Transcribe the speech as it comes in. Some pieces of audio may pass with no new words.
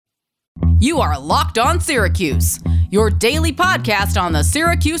You are Locked On Syracuse, your daily podcast on the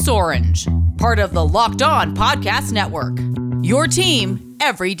Syracuse Orange, part of the Locked On Podcast Network. Your team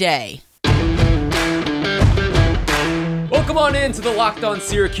every day. Welcome on into the Locked On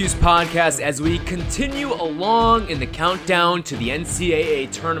Syracuse podcast as we continue along in the countdown to the NCAA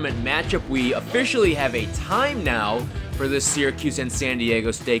tournament matchup. We officially have a time now for this Syracuse and San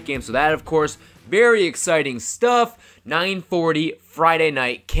Diego State game. So that, of course, very exciting stuff. 9:40 Friday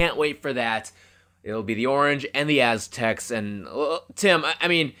night. Can't wait for that. It'll be the Orange and the Aztecs. And Tim, I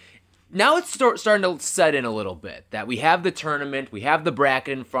mean, now it's starting to set in a little bit that we have the tournament, we have the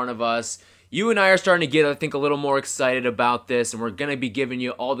bracket in front of us. You and I are starting to get, I think, a little more excited about this, and we're going to be giving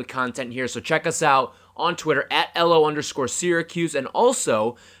you all the content here. So check us out on Twitter at @LO_Syracuse, and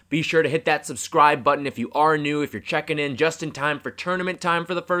also be sure to hit that subscribe button if you are new, if you're checking in just in time for tournament time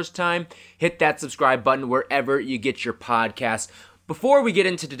for the first time. Hit that subscribe button wherever you get your podcast. Before we get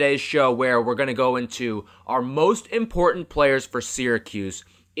into today's show, where we're going to go into our most important players for Syracuse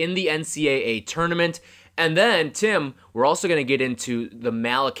in the NCAA tournament, and then, Tim, we're also going to get into the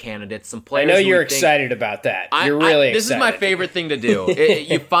Mala candidates, some players. I know you're excited about that. You're really excited. This is my favorite thing to do.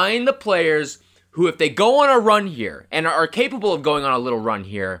 You find the players who, if they go on a run here and are capable of going on a little run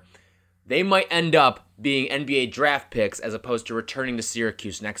here, they might end up being NBA draft picks as opposed to returning to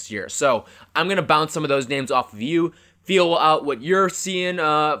Syracuse next year. So I'm going to bounce some of those names off of you, feel out what you're seeing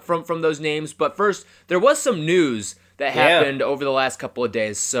from those names. But first, there was some news that happened over the last couple of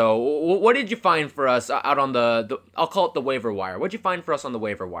days. So what did you find for us out on the I'll call it the waiver wire? What did you find for us on the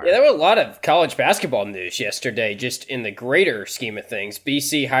waiver wire? Yeah, there were a lot of college basketball news yesterday, just in the greater scheme of things.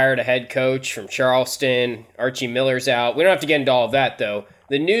 BC hired a head coach from Charleston. Archie Miller's out. We don't have to get into all of that, though.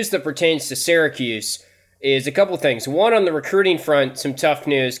 The news that pertains to Syracuse is a couple things. One, on the recruiting front, some tough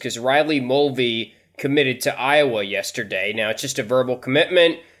news because Riley Mulvey committed to Iowa yesterday. Now, it's just a verbal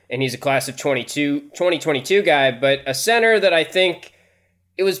commitment, and he's a class of 2022 guy, but a center that I think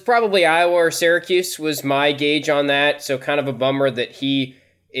it was probably Iowa or Syracuse was my gauge on that, so kind of a bummer that he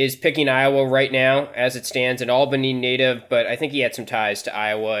is picking Iowa right now as it stands, an Albany native, but I think he had some ties to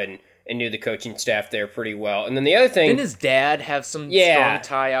Iowa and knew the coaching staff there pretty well. And then the other thing... Didn't his dad have some strong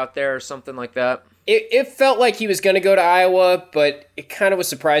tie out there or something like that? It felt like he was going to go to Iowa, but it kind of was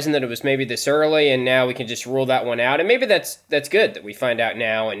surprising that it was maybe this early, and now we can just rule that one out. And maybe that's good that we find out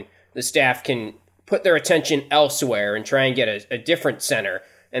now, and the staff can put their attention elsewhere and try and get a different center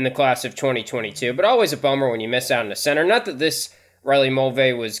in the class of 2022. But always a bummer when you miss out on a center. Not that this Riley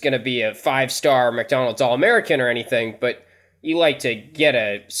Mulvey was going to be a 5-star McDonald's All-American or anything, but you like to get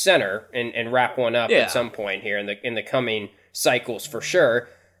a center and wrap one up at some point here in the coming cycles for sure.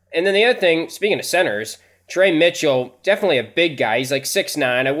 And then the other thing, speaking of centers, Trey Mitchell, definitely a big guy. He's like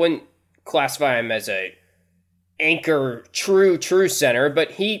 6'9". I wouldn't classify him as a anchor, true center,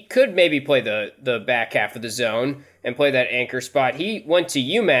 but he could maybe play the back half of the zone and play that anchor spot. He went to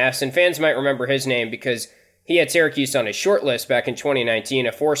UMass, and fans might remember his name because he had Syracuse on his short list back in 2019,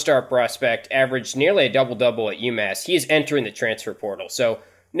 a 4-star prospect, averaged nearly a double-double at UMass. He is entering the transfer portal, so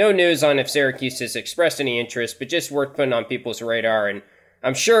no news on if Syracuse has expressed any interest, but just worth putting on people's radar, and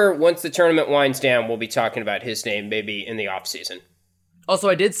I'm sure once the tournament winds down, we'll be talking about his name maybe in the offseason. Also,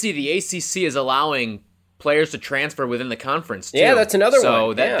 I did see the ACC is allowing players to transfer within the conference, too. Yeah, that's another one.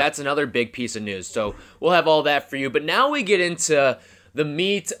 So that's another big piece of news. So we'll have all that for you. But now we get into the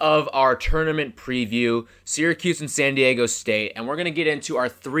meat of our tournament preview, Syracuse and San Diego State, and we're going to get into our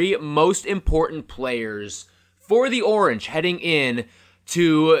 3 most important players for the Orange heading in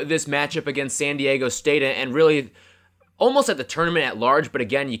to this matchup against San Diego State, and really almost at the tournament at large, but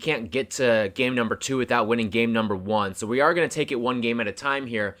again, you can't get to game number 2 without winning game number 1. So we are going to take it one game at a time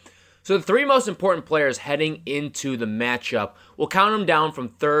here. So the 3 most important players heading into the matchup, we'll count them down from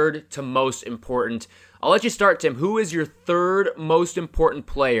third to most important. I'll let you start, Tim. Who is your 3rd most important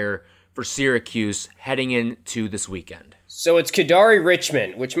player for Syracuse heading into this weekend? So it's Kadary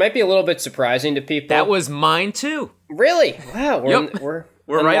Richmond, which might be a little bit surprising to people. That was mine too. Really? Wow. We're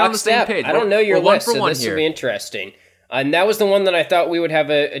right on the same page. I don't know your list, so this will be interesting. And that was the one that I thought we would have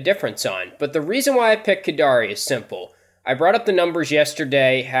a difference on. But the reason why I picked Kadary is simple. I brought up the numbers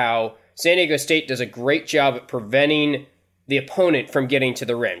yesterday, how San Diego State does a great job at preventing the opponent from getting to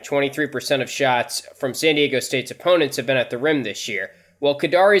the rim. 23% of shots from San Diego State's opponents have been at the rim this year. Well,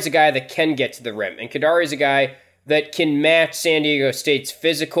 Kadary is a guy that can get to the rim. And Kadary is a guy that can match San Diego State's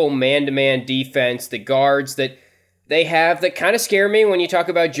physical man-to-man defense, the guards that they have that kind of scare me when you talk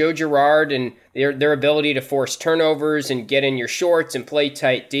about Joe Girard and their ability to force turnovers and get in your shorts and play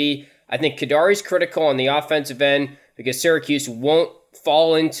tight D. I think Kadary's critical on the offensive end because Syracuse won't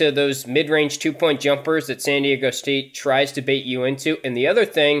fall into those mid-range two-point jumpers that San Diego State tries to bait you into. And the other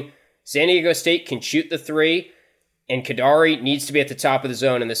thing, San Diego State can shoot the three, and Kadary needs to be at the top of the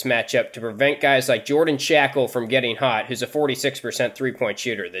zone in this matchup to prevent guys like Jordan Shackle from getting hot, who's a 46% three-point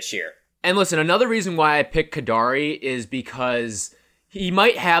shooter this year. And listen, another reason why I picked Kadary is because he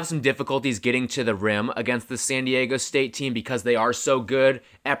might have some difficulties getting to the rim against the San Diego State team because they are so good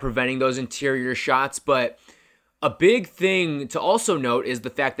at preventing those interior shots. But a big thing to also note is the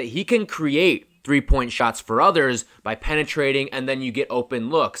fact that he can create three-point shots for others by penetrating, and then you get open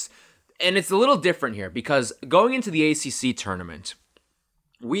looks. And it's a little different here because going into the ACC tournament,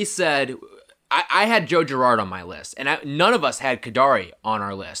 we said, I had Joe Girard on my list, and none of us had Kadary on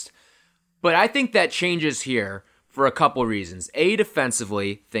our list. But I think that changes here for a couple reasons. A,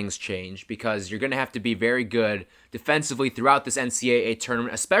 defensively, things change because you're going to have to be very good defensively throughout this NCAA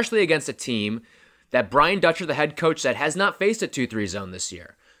tournament, especially against a team that Brian Dutcher, the head coach, said has not faced a 2-3 zone this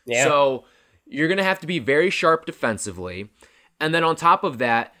year. Yeah. So you're going to have to be very sharp defensively. And then on top of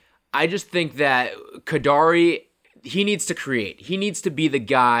that, I just think that Kadary, he needs to create. He needs to be the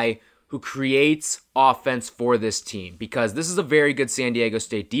guy who creates offense for this team because this is a very good San Diego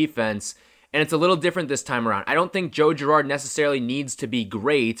State defense, and it's a little different this time around. I don't think Joe Girard necessarily needs to be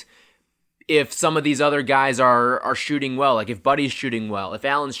great if some of these other guys are shooting well, like if Buddy's shooting well, if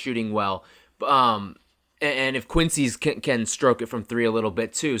Allen's shooting well, and if Quincy's can stroke it from three a little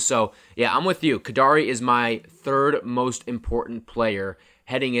bit too. So, yeah, I'm with you. Kadary is my third most important player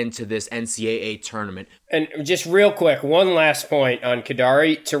heading into this NCAA tournament. And just real quick, one last point on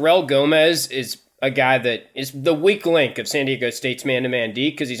Kadary. Terrell Gomez is a guy that is the weak link of San Diego State's man-to-man D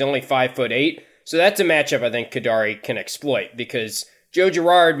because he's only 5'8". So that's a matchup I think Kadary can exploit because Joe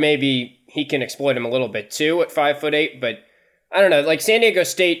Girard, maybe he can exploit him a little bit too at 5'8", but I don't know, like San Diego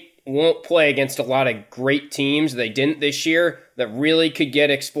State won't play against a lot of great teams. They didn't this year that really could get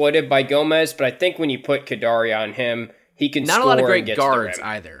exploited by Gomez, but I think when you put Kadary on him, he can not score a lot of great and get guards to the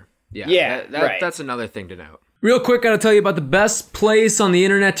rim. either. Yeah, right. That's another thing to note. Real quick, gotta tell you about the best place on the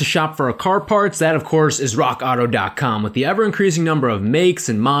internet to shop for car parts. That, of course, is rockauto.com. With the ever-increasing number of makes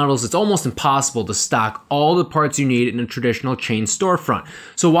and models, it's almost impossible to stock all the parts you need in a traditional chain storefront.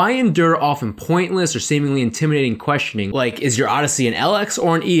 So why endure often pointless or seemingly intimidating questioning, like, is your Odyssey an LX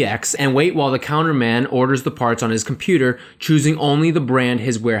or an EX, and wait while the counterman orders the parts on his computer, choosing only the brand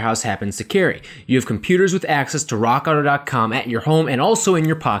his warehouse happens to carry. You have computers with access to rockauto.com at your home and also in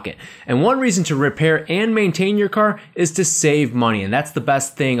your pocket. And one reason to repair and maintain your car is to save money, and that's the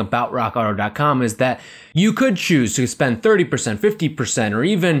best thing about rockauto.com is that you could choose to spend 30%, 50%, or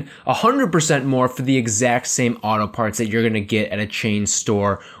even 100% more for the exact same auto parts that you're going to get at a chain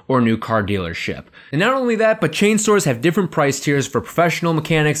store or new car dealership. And not only that, but chain stores have different price tiers for professional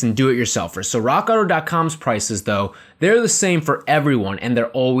mechanics and do-it-yourselfers. So rockauto.com's prices, though, they're the same for everyone, and they're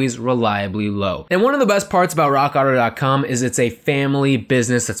always reliably low. And one of the best parts about rockauto.com is it's a family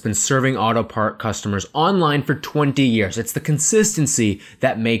business that's been serving auto part customers online for 20 years. It's the consistency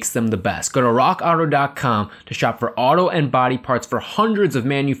that makes them the best. Go to rockauto.com to shop for auto and body parts for hundreds of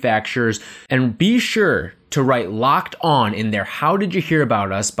manufacturers, and be sure to write Locked On in their How Did You Hear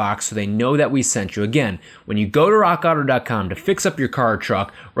About Us box so they know that we sent you. Again, when you go to rockauto.com to fix up your car or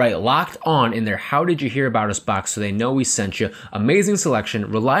truck, write Locked On in their How Did You Hear About Us box so they know we sent you. Amazing selection,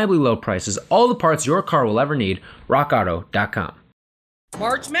 reliably low prices, all the parts your car will ever need. rockauto.com.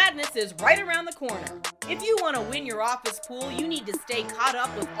 March Madness is right around the corner. If you want to win your office pool, you need to stay caught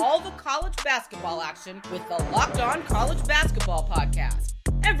up with all the college basketball action with the Locked On College Basketball Podcast.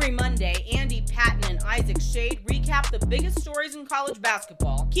 Every Monday, Andy Patton and Isaac Shade recap the biggest stories in college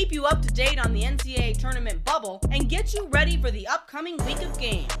basketball, keep you up to date on the NCAA tournament bubble, and get you ready for the upcoming week of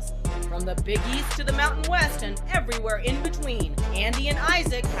games. From the Big East to the Mountain West and everywhere in between, Andy and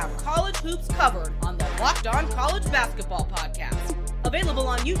Isaac have college hoops covered on the Locked On College Basketball Podcast. Available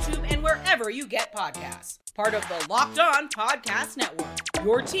on YouTube and wherever you get podcasts. Part of the Locked On Podcast Network.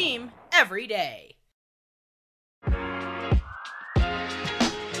 Your team every day.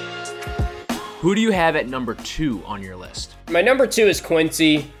 Who do you have at number 2 on your list? My number 2 is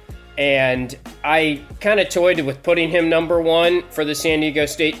Quincy, and I kind of toyed with putting him number 1 for the San Diego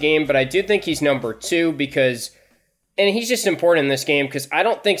State game, but I do think he's number 2 because, and he's just important in this game because I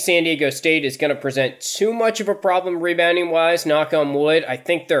don't think San Diego State is going to present too much of a problem rebounding-wise, knock on wood. I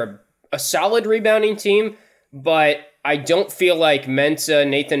think they're a solid rebounding team, but I don't feel like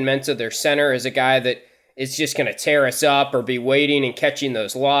Nathan Mensah, their center, is a guy that is just going to tear us up or be waiting and catching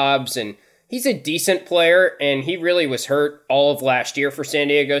those lobs, and he's a decent player, and he really was hurt all of last year for San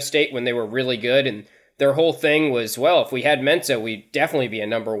Diego State when they were really good, and their whole thing was, well, if we had Mensah, we'd definitely be a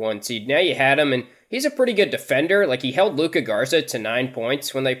number 1 seed. Now you had him, and he's a pretty good defender. Like, he held Luka Garza to 9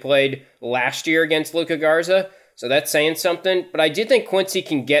 points when they played last year against Luka Garza, So that's saying something. But I do think Quincy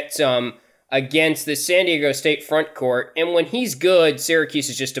can get some against the San Diego State front court. And when he's good, Syracuse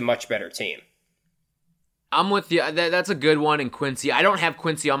is just a much better team. I'm with you. That's a good one in Quincy. I don't have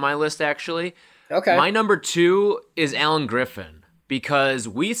Quincy on my list, actually. Okay. My number 2 is Alan Griffin, because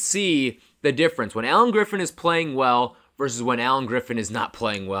we see the difference. When Alan Griffin is playing well versus when Alan Griffin is not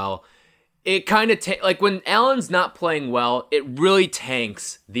playing well, it kind of, like when Alan's not playing well, it really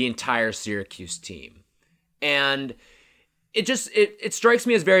tanks the entire Syracuse team. And it strikes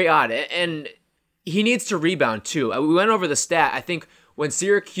me as very odd. And he needs to rebound, too. We went over the stat. I think when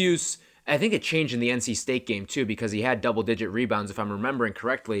Syracuse... I think it changed in the NC State game, too, because he had double-digit rebounds, if I'm remembering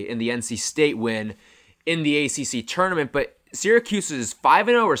correctly, in the NC State win in the ACC tournament. But Syracuse is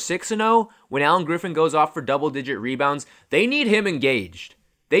 5-0 or 6-0 when Alan Griffin goes off for double-digit rebounds. They need him engaged.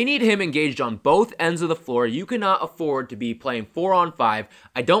 They need him engaged on both ends of the floor. You cannot afford to be playing 4-on-5.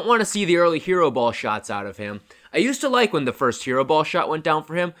 I don't want to see the early hero ball shots out of him. I used to like when the first hero ball shot went down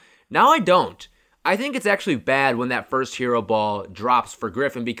for him. Now I don't. I think it's actually bad when that first hero ball drops for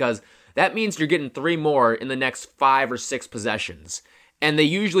Griffin, because that means you're getting 3 more in the next 5 or 6 possessions. And they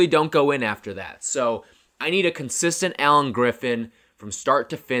usually don't go in after that. So I need a consistent Alan Griffin from start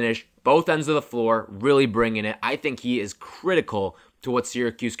to finish, both ends of the floor, really bringing it. I think he is critical to what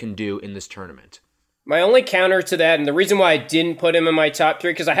Syracuse can do in this tournament. My only counter to that, and the reason why I didn't put him in my top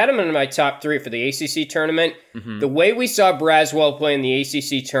 3, because I had him in my top 3 for the ACC tournament, the way we saw Braswell play in the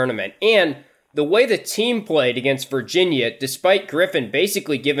ACC tournament, and the way the team played against Virginia, despite Griffin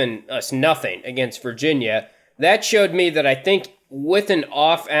basically giving us nothing against Virginia, that showed me that I think with an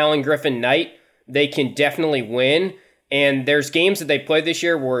off Alan Griffin night, they can definitely win. And there's games that they played this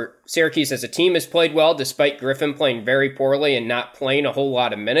year where Syracuse as a team has played well, despite Griffin playing very poorly and not playing a whole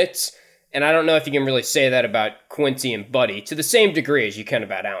lot of minutes. And I don't know if you can really say that about Quincy and Buddy to the same degree as you can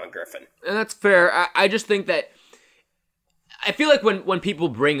about Alan Griffin. And that's fair. I just think that I feel like when people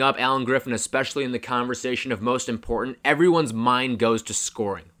bring up Alan Griffin, especially in the conversation of most important, everyone's mind goes to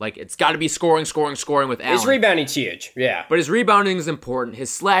scoring. Like, it's got to be scoring with Alan. His rebounding's huge, yeah. But his rebounding is important.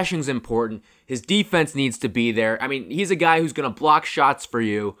 His slashing's important. His defense needs to be there. I mean, he's a guy who's going to block shots for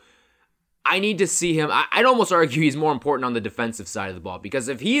you. I need to see him. I'd almost argue he's more important on the defensive side of the ball, because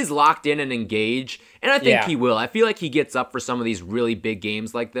if he's locked in and engaged, and I think he will, I feel like he gets up for some of these really big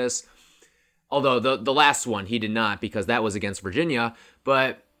games like this. Although the last one, he did not, because that was against Virginia.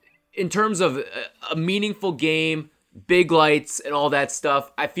 But in terms of a meaningful game, big lights, and all that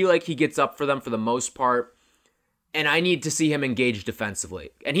stuff, I feel like he gets up for them for the most part. And I need to see him engaged defensively.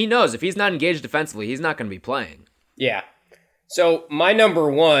 And he knows if he's not engaged defensively, he's not going to be playing. Yeah. So my number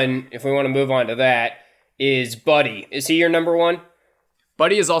 1, if we want to move on to that, is Buddy. Is he your number 1?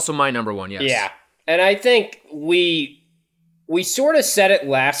 Buddy is also my number 1, yes. Yeah. And I think we sort of said it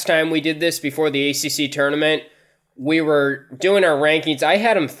last time we did this before the ACC tournament. We were doing our rankings. I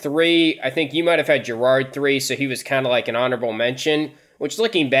had him 3. I think you might have had Girard 3, so he was kind of like an honorable mention, which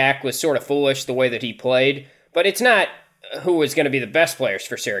looking back was sort of foolish the way that he played. But it's not who is going to be the best players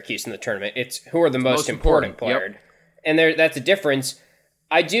for Syracuse in the tournament. It's who are the most important players. Yep. And that's a difference.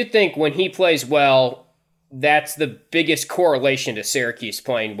 I do think when he plays well, that's the biggest correlation to Syracuse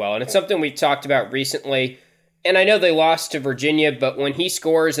playing well. And it's something we talked about recently. And I know they lost to Virginia, but when he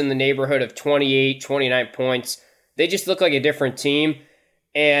scores in the neighborhood of 28, 29 points, they just look like a different team.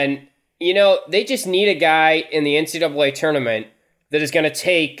 And, you know, they just need a guy in the NCAA tournament that is going to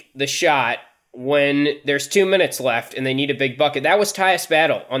take the shot when there's 2 minutes left and they need a big bucket. That was Tyus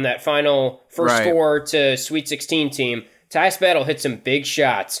Battle on that final first 4 to Sweet 16 team. Tyus Battle hit some big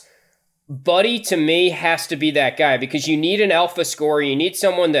shots. Buddy, to me, has to be that guy, because you need an alpha scorer. You need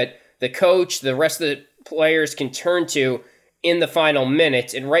someone that the coach, the rest of the players can turn to in the final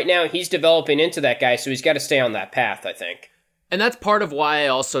minutes. And right now he's developing into that guy, so he's got to stay on that path, I think. And that's part of why I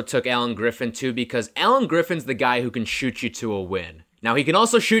also took Alan Griffin too, because Alan Griffin's the guy who can shoot you to a win. Now, he can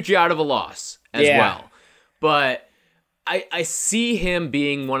also shoot you out of a loss as well. But I see him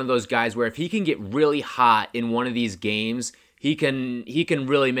being one of those guys where if he can get really hot in one of these games, he can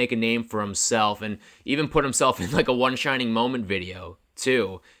really make a name for himself and even put himself in like a One Shining Moment video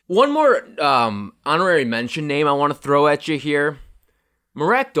too. One more honorary mention name I want to throw at you here.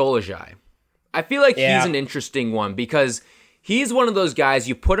 Marek Dolezaj. I feel like he's an interesting one because he's one of those guys,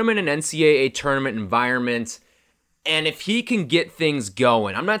 you put him in an NCAA tournament environment, and if he can get things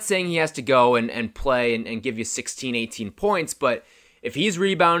going, I'm not saying he has to go and play and give you 16, 18 points, but if he's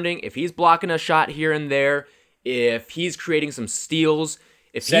rebounding, if he's blocking a shot here and there, if he's creating some steals,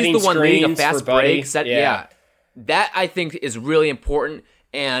 if he's the one leading a fast break, that I think is really important.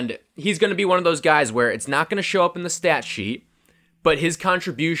 And he's going to be one of those guys where it's not going to show up in the stat sheet, but his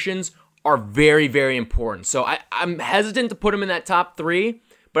contributions are very, very important. So I'm hesitant to put him in that top 3,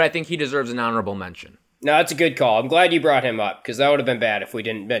 but I think he deserves an honorable mention. No, that's a good call. I'm glad you brought him up, because that would have been bad if we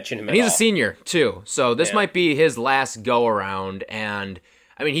didn't mention him at all. And he's a senior, too. So this might be his last go-around. And,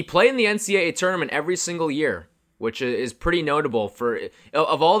 I mean, he played in the NCAA tournament every single year, which is pretty notable.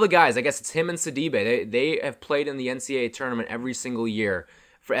 Of all the guys, I guess it's him and Sidibe. They have played in the NCAA tournament every single year.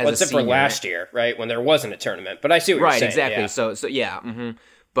 Except for last year, right, when there wasn't a tournament. But I see what you're saying. Right, exactly. Yeah. So yeah. Mm-hmm.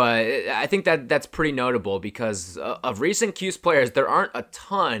 But I think that's pretty notable because of recent Cuse players, there aren't a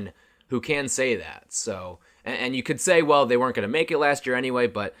ton who can say that. So, and you could say, well, they weren't going to make it last year anyway,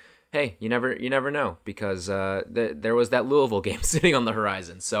 but hey, you never know because there was that Louisville game sitting on the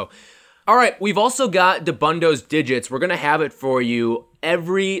horizon. So, all right, we've also got Dabundo's Digits. We're going to have it for you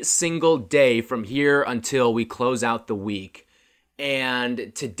every single day from here until we close out the week.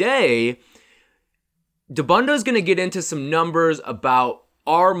 And today, Dabundo's going to get into some numbers about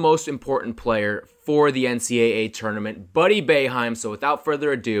our most important player for the NCAA tournament, Buddy Boeheim. So without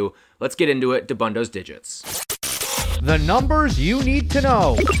further ado, let's get into it. Dabundo's Digits. The numbers you need to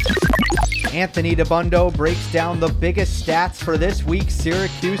know. Anthony Dabundo breaks down the biggest stats for this week's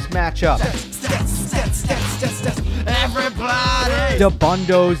Syracuse matchup. Everybody!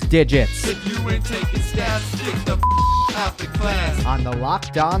 Dabundo's Digits. If you ain't taking stats, kick the out the class. On the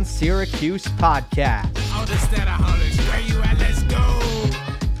Locked On Syracuse podcast. Where you at? Let's go.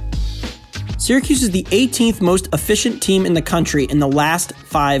 Syracuse is the 18th most efficient team in the country in the last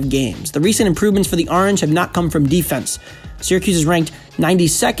 5 games. The recent improvements for the Orange have not come from defense. Syracuse is ranked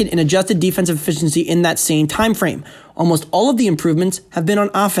 92nd in adjusted defensive efficiency in that same time frame. Almost all of the improvements have been on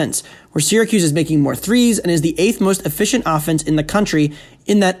offense, where Syracuse is making more threes and is the 8th most efficient offense in the country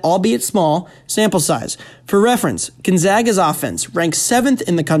in that, albeit small, sample size. For reference, Gonzaga's offense ranks 7th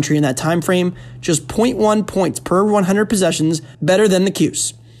in the country in that time frame, just 0.1 points per 100 possessions, better than the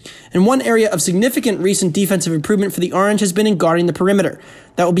Cuse. And one area of significant recent defensive improvement for the Orange has been in guarding the perimeter.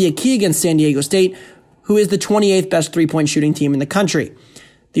 That will be a key against San Diego State, who is the 28th best three-point shooting team in the country.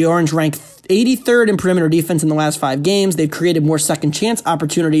 The Orange rank 83rd in perimeter defense in the last 5 games. They've created more second chance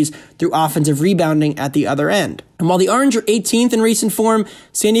opportunities through offensive rebounding at the other end. And while the Orange are 18th in recent form,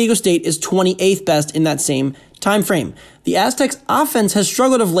 San Diego State is 28th best in that same time frame. The Aztecs' offense has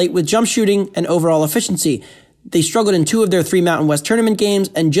struggled of late with jump shooting and overall efficiency. They struggled in 2 of their 3 Mountain West tournament games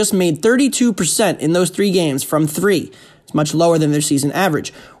and just made 32% in those 3 games from 3. It's much lower than their season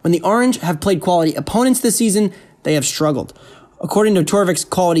average. When the Orange have played quality opponents this season, they have struggled. According to Torvik's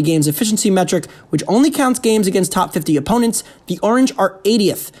quality games efficiency metric, which only counts games against top 50 opponents, the Orange are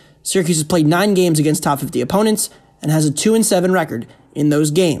 80th. Syracuse has played 9 games against top 50 opponents and has a 2-7 record in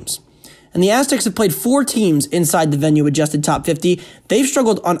those games. And the Aztecs have played 4 teams inside the venue adjusted top 50. They've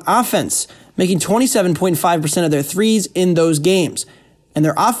struggled on offense, making 27.5% of their threes in those games. And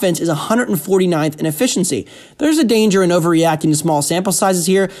their offense is 149th in efficiency. There's a danger in overreacting to small sample sizes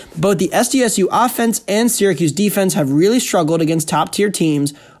here. Both the SDSU offense and Syracuse defense have really struggled against top-tier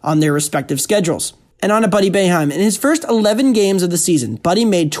teams on their respective schedules. And on to Buddy Boeheim. In his first 11 games of the season, Buddy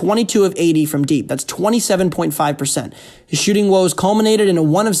made 22 of 80 from deep. That's 27.5%. His shooting woes culminated in a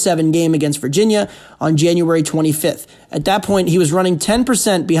 1-of-7 game against Virginia on January 25th. At that point, he was running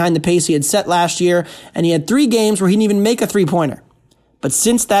 10% behind the pace he had set last year, and he had 3 games where he didn't even make a three-pointer. But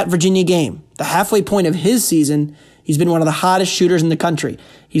since that Virginia game, the halfway point of his season, he's been one of the hottest shooters in the country.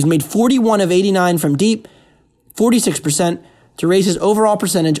 He's made 41 of 89 from deep, 46%, to raise his overall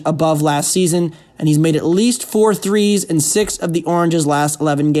percentage above last season, and he's made at least 4 threes in 6 of the Orange's last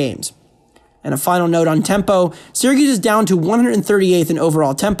 11 games. And a final note on tempo, Syracuse is down to 138th in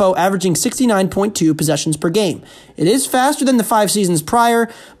overall tempo, averaging 69.2 possessions per game. It is faster than the 5 seasons prior,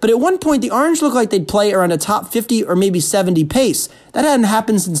 but at one point the Orange looked like they'd play around a top 50 or maybe 70 pace. That hadn't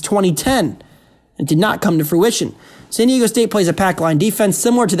happened since 2010. It did not come to fruition. San Diego State plays a pack line defense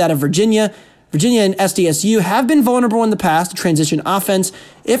similar to that of Virginia. Virginia and SDSU have been vulnerable in the past to transition offense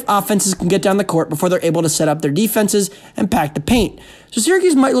if offenses can get down the court before they're able to set up their defenses and pack the paint. So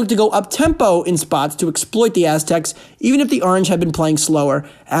Syracuse might look to go up-tempo in spots to exploit the Aztecs, even if the Orange have been playing slower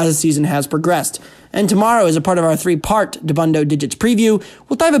as the season has progressed. And tomorrow, as a part of our 3-part Dabundo Digits preview,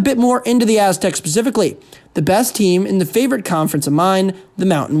 we'll dive a bit more into the Aztecs specifically, the best team in the favorite conference of mine, the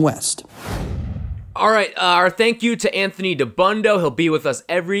Mountain West. All right, our thank you to Anthony Dabundo. He'll be with us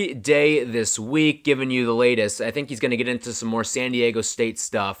every day this week, giving you the latest. I think he's going to get into some more San Diego State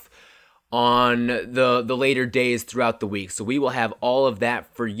stuff on the later days throughout the week. So we will have all of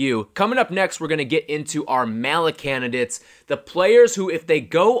that for you. Coming up next, we're going to get into our Mala candidates, the players who, if they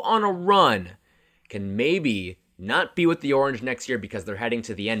go on a run, can maybe not be with the Orange next year because they're heading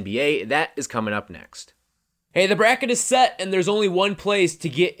to the NBA. That is coming up next. Hey, the bracket is set, and there's only one place to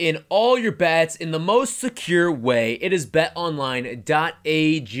get in all your bets in the most secure way. It is betonline.ag.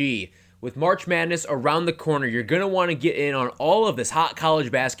 With March Madness around the corner, you're going to want to get in on all of this hot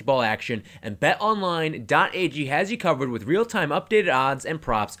college basketball action, and betonline.ag has you covered with real-time updated odds and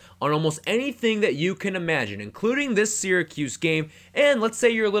props on almost anything that you can imagine, including this Syracuse game. And let's say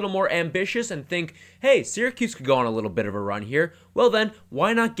you're a little more ambitious and think, hey, Syracuse could go on a little bit of a run here. Well then,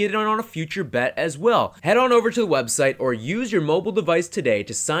 why not get in on a future bet as well? Head on over to the website or use your mobile device today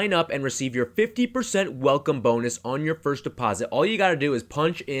to sign up and receive your 50% welcome bonus on your first deposit. All you got to do is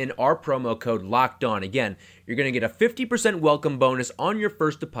punch in our promo code LOCKEDON. Again, you're going to get a 50% welcome bonus on your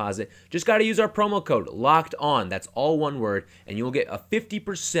first deposit. Just got to use our promo code LOCKEDON. That's all one word, and you will get a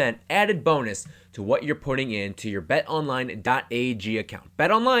 50% added bonus to what you're putting into your betonline.ag account.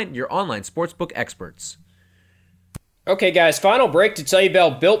 BetOnline, your online sportsbook experts. Okay, guys, final break to tell you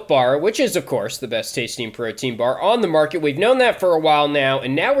about Built Bar, which is, of course, the best tasting protein bar on the market. We've known that for a while now,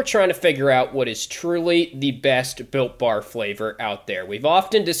 and now we're trying to figure out what is truly the best Built Bar flavor out there. We've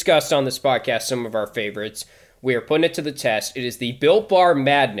often discussed on this podcast some of our favorites. We are putting it to the test. It is the Built Bar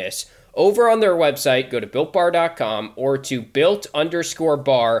Madness. Over on their website, go to BuiltBar.com or to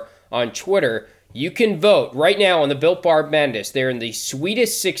Built_bar on Twitter. You can vote right now on the Built Bar Madness. They're in the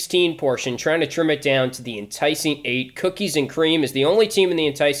sweetest 16 portion, trying to trim it down to the enticing 8. Cookies and Cream is the only team in the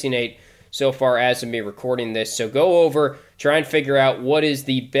enticing 8 so far as of me recording this. So go over, try and figure out what is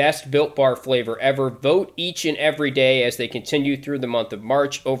the best Built Bar flavor ever. Vote each and every day as they continue through the month of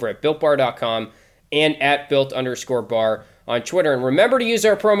March over at BuiltBar.com and at Built_bar on Twitter. And remember to use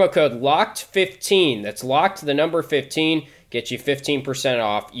our promo code LOCKED15. That's locked, the number 15. Get you 15%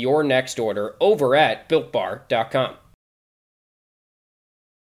 off your next order over at BuiltBar.com.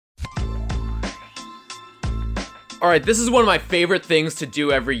 All right, this is one of my favorite things to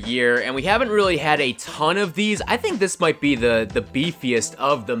do every year, and we haven't really had a ton of these. I think this might be the beefiest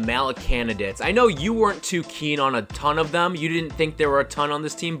of the Mallet candidates. I know you weren't too keen on a ton of them. You didn't think there were a ton on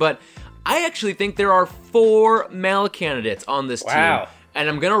this team, but I actually think there are 4 Mallet candidates on this team. And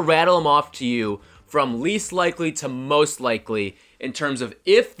I'm going to rattle them off to you from least likely to most likely in terms of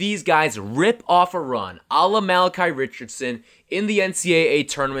if these guys rip off a run, a la Malachi Richardson in the NCAA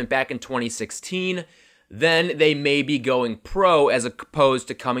tournament back in 2016, then they may be going pro as opposed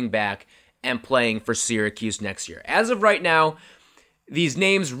to coming back and playing for Syracuse next year. As of right now, these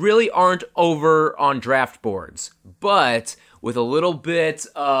names really aren't over on draft boards, but with a little bit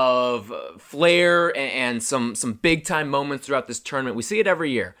of flair and some big-time moments throughout this tournament, we see it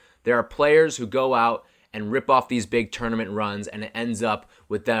every year. There are players who go out and rip off these big tournament runs, and it ends up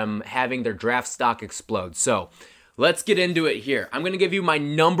with them having their draft stock explode. So let's get into it here. I'm going to give you my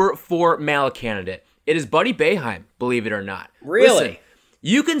number 4 Mallet candidate. It is Buddy Boeheim, believe it or not. Really? Listen,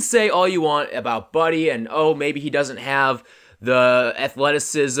 you can say all you want about Buddy and, oh, maybe he doesn't have the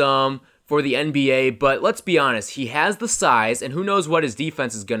athleticism for the NBA, but let's be honest, he has the size, and who knows what his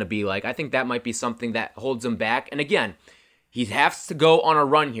defense is going to be like. I think that might be something that holds him back. And again, he has to go on a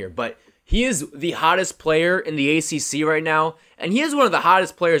run here, but he is the hottest player in the ACC right now, and he is one of the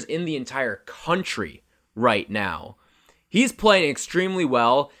hottest players in the entire country right now. He's playing extremely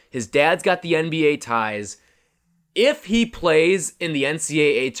well. His dad's got the NBA ties. If he plays in the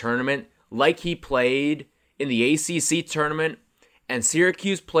NCAA tournament like he played in the ACC tournament, and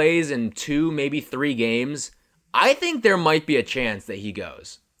Syracuse plays in 2, maybe 3 games, I think there might be a chance that he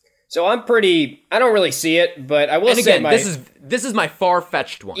goes. So I don't really see it, but I will and say again, this is my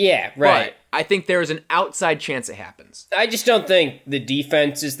far-fetched one. Yeah, right. But I think there is an outside chance it happens. I just don't think the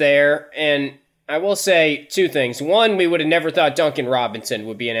defense is there, and I will say 2 things. One, we would have never thought Duncan Robinson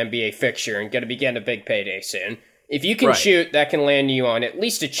would be an NBA fixture and going to be getting a big payday soon. If you can shoot, that can land you on at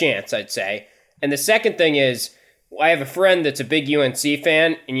least a chance, I'd say. And the second thing is, I have a friend that's a big UNC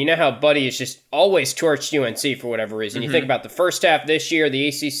fan, and you know how Buddy has just always torched UNC for whatever reason. Mm-hmm. You think about the first half this year, the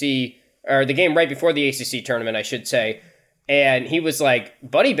ACC, or the game right before the ACC tournament, I should say, and he was like,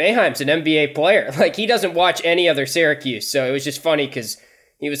 Buddy Boeheim's an NBA player. Like, he doesn't watch any other Syracuse, so it was just funny because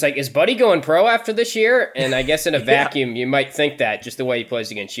he was like, is Buddy going pro after this year? And I guess in a vacuum, you might think that, just the way he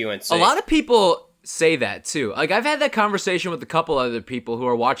plays against UNC. A lot of people say that, too. Like, I've had that conversation with a couple other people who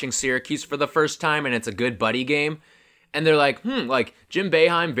are watching Syracuse for the first time, and it's a good Buddy game. And they're like, like Jim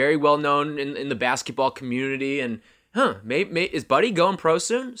Boeheim, very well known in the basketball community, and is Buddy going pro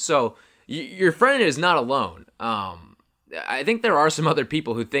soon? So your friend is not alone. I think there are some other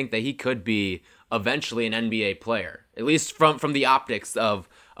people who think that he could be eventually an NBA player, at least from the optics of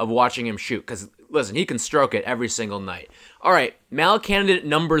watching him shoot. Because listen, he can stroke it every single night. All right, Mallet candidate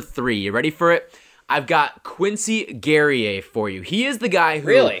number 3. You ready for it? I've got Quincy Guerrier for you. He is the guy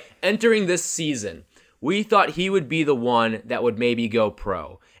who, entering this season, we thought he would be the one that would maybe go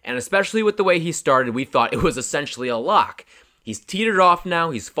pro. And especially with the way he started, we thought it was essentially a lock. He's teetered off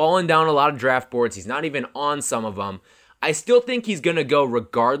now. He's fallen down a lot of draft boards. He's not even on some of them. I still think he's going to go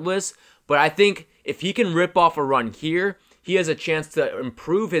regardless, but I think if he can rip off a run here, he has a chance to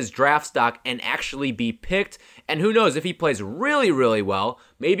improve his draft stock and actually be picked. And who knows, if he plays really, really well,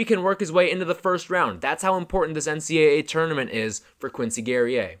 maybe can work his way into the first round. That's how important this NCAA tournament is for Quincy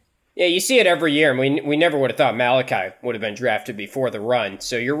Guerrier. Yeah, you see it every year, and we never would have thought Malachi would have been drafted before the run.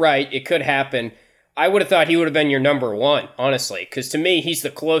 So you're right, it could happen. I would have thought he would have been your number one, honestly, because to me, he's the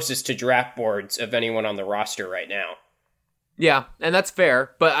closest to draft boards of anyone on the roster right now. Yeah, and that's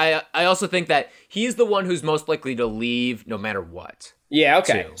fair, but I also think that he's the one who's most likely to leave no matter what. Yeah,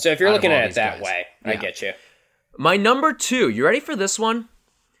 okay. Too, so if you're looking at it that guys. way, yeah. I get you. My number 2, you ready for this one?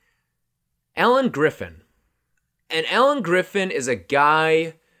 Alan Griffin. And Alan Griffin is a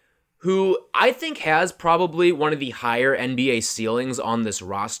guy who I think has probably one of the higher NBA ceilings on this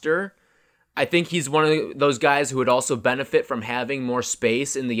roster. I think he's one of those guys who would also benefit from having more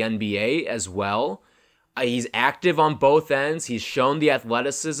space in the NBA as well. He's active on both ends. He's shown the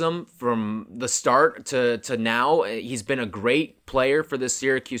athleticism from the start to now. He's been a great player for this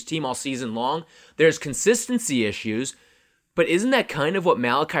Syracuse team all season long. There's consistency issues, but isn't that kind of what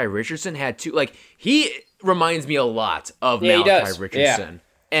Malachi Richardson had too? Like, he reminds me a lot of Malachi Richardson. Yeah.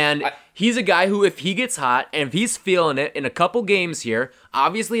 And he's a guy who, if he gets hot and if he's feeling it in a couple games here,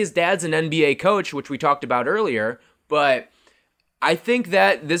 obviously his dad's an NBA coach, which we talked about earlier, but I think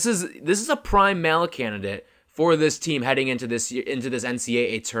that this is a prime Malik candidate for this team heading into this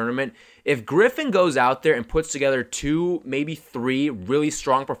NCAA tournament. If Griffin goes out there and puts together 2, maybe 3 really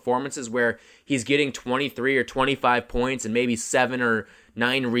strong performances where he's getting 23 or 25 points and maybe 7 or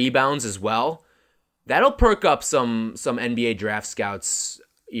 9 rebounds as well, that'll perk up some NBA draft scouts'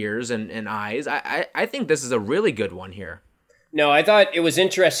 ears and eyes. I think this is a really good one here. No, I thought it was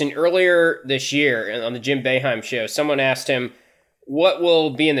interesting. Earlier this year on the Jim Boeheim show, someone asked him what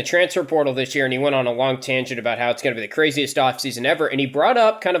will be in the transfer portal this year, and he went on a long tangent about how it's going to be the craziest offseason ever, and he brought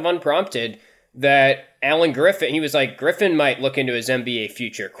up, kind of unprompted, that Alan Griffin, he was like, Griffin might look into his NBA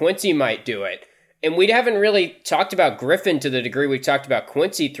future. Quincy might do it. And we haven't really talked about Griffin to the degree we talked about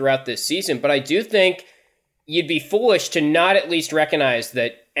Quincy throughout this season, but I do think you'd be foolish to not at least recognize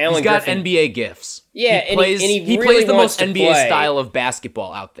that Alan Griffin... He's got NBA gifts. Yeah, he plays really the most NBA play. style of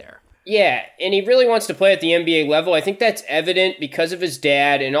basketball out there. Yeah, and he really wants to play at the NBA level. I think that's evident because of his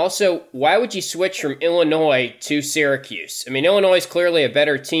dad, and also, why would you switch from Illinois to Syracuse? I mean, Illinois is clearly a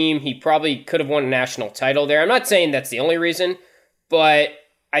better team. He probably could have won a national title there. I'm not saying that's the only reason, but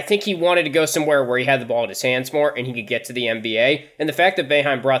I think he wanted to go somewhere where he had the ball in his hands more and he could get to the NBA. And the fact that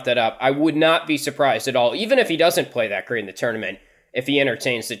Boeheim brought that up, I would not be surprised at all, even if he doesn't play that great in the tournament, if he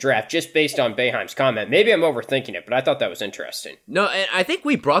entertains the draft, just based on Boeheim's comment. Maybe I'm overthinking it, but I thought that was interesting. No, and I think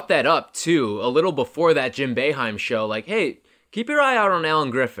we brought that up, too, a little before that Jim Boeheim show. Like, hey, keep your eye out on Alan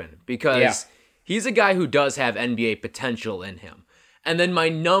Griffin, because he's a guy who does have NBA potential in him. And then my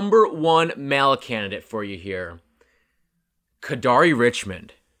number 1 Malik candidate for you here, Kadari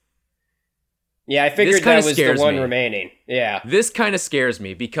Richmond. Yeah, I figured that was the one remaining. Yeah. This kind of scares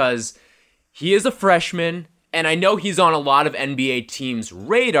me because he is a freshman, and I know he's on a lot of NBA teams'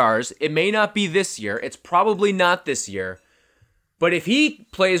 radars. It may not be this year. It's probably not this year. But if he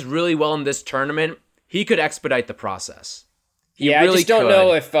plays really well in this tournament, he could expedite the process. I just don't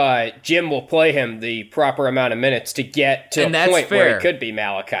know if Jim will play him the proper amount of minutes to get to a point where he could be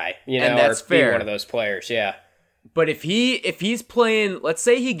Malachi, or be one of those players, yeah. But if he's playing, let's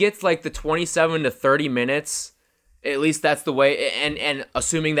say he gets like the 27 to 30 minutes, at least that's the way, and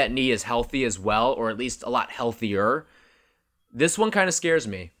assuming that knee is healthy as well, or at least a lot healthier, this one kind of scares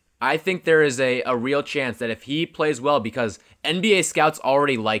me. I think there is a real chance that if he plays well, because NBA scouts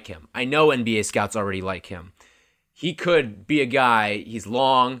already like him. I know NBA scouts already like him. He could be a guy, he's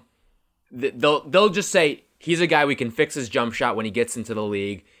long. They'll just say, he's a guy we can fix his jump shot when he gets into the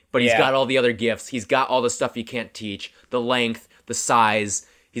league, but he's got all the other gifts. He's got all the stuff you can't teach, the length, the size.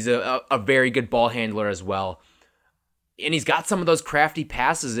 He's a very good ball handler as well. And he's got some of those crafty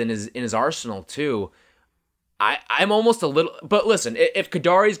passes in his arsenal too. I'm almost a little, but listen, if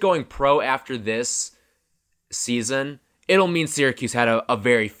Kadari's going pro after this season, it'll mean Syracuse had a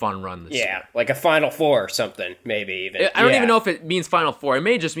very fun run this year. Yeah, like a Final Four or something, maybe even. I don't even know if it means Final Four. It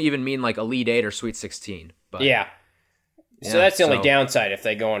may just even mean like Elite 8 or Sweet 16. But yeah. So that's the only downside if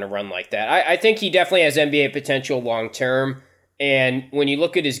they go on a run like that. I think he definitely has NBA potential long term. And when you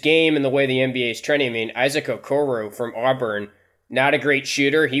look at his game and the way the NBA is trending, I mean, Isaac Okoro from Auburn, not a great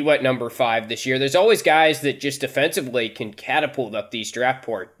shooter. He went number 5 this year. There's always guys that just defensively can catapult up these draft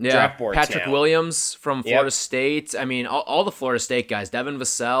boards. Patrick now. Williams from Florida State. I mean, all the Florida State guys. Devin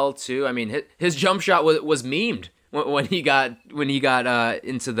Vassell too. I mean, his jump shot was memed when he got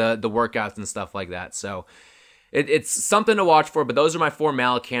into the workouts and stuff like that. So it's something to watch for. But those are my 4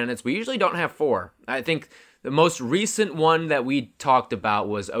 Mal candidates. We usually don't have 4. I think the most recent one that we talked about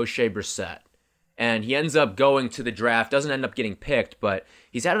was O'Shea Brissett. And he ends up going to the draft, doesn't end up getting picked, but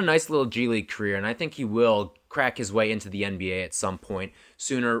he's had a nice little G League career, and I think he will crack his way into the NBA at some point,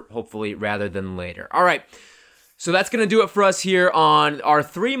 sooner, hopefully, rather than later. All right, so that's going to do it for us here on our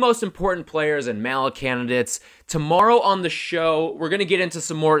 3 most important players and Mal candidates. Tomorrow on the show, we're going to get into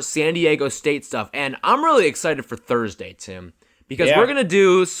some more San Diego State stuff, and I'm really excited for Thursday, Tim, because we're going to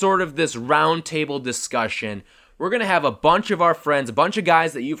do sort of this roundtable discussion. We're going to have a bunch of our friends, a bunch of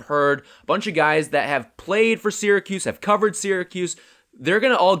guys that you've heard, a bunch of guys that have played for Syracuse, have covered Syracuse. They're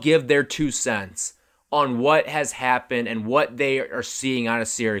going to all give their 2 cents on what has happened and what they are seeing out of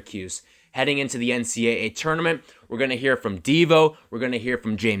Syracuse heading into the NCAA tournament. We're going to hear from Devo. We're going to hear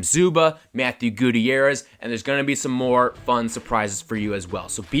from James Zuba, Matthew Gutierrez, and there's going to be some more fun surprises for you as well.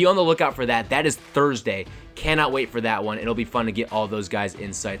 So be on the lookout for that. That is Thursday. Cannot wait for that one. It'll be fun to get all those guys'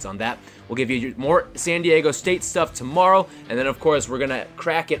 insights on that. We'll give you more San Diego State stuff tomorrow, and then, of course, we're going to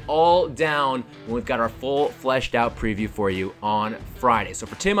crack it all down when we've got our full, fleshed-out preview for you on Friday. So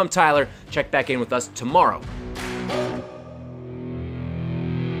for Tim, I'm Tyler. Check back in with us tomorrow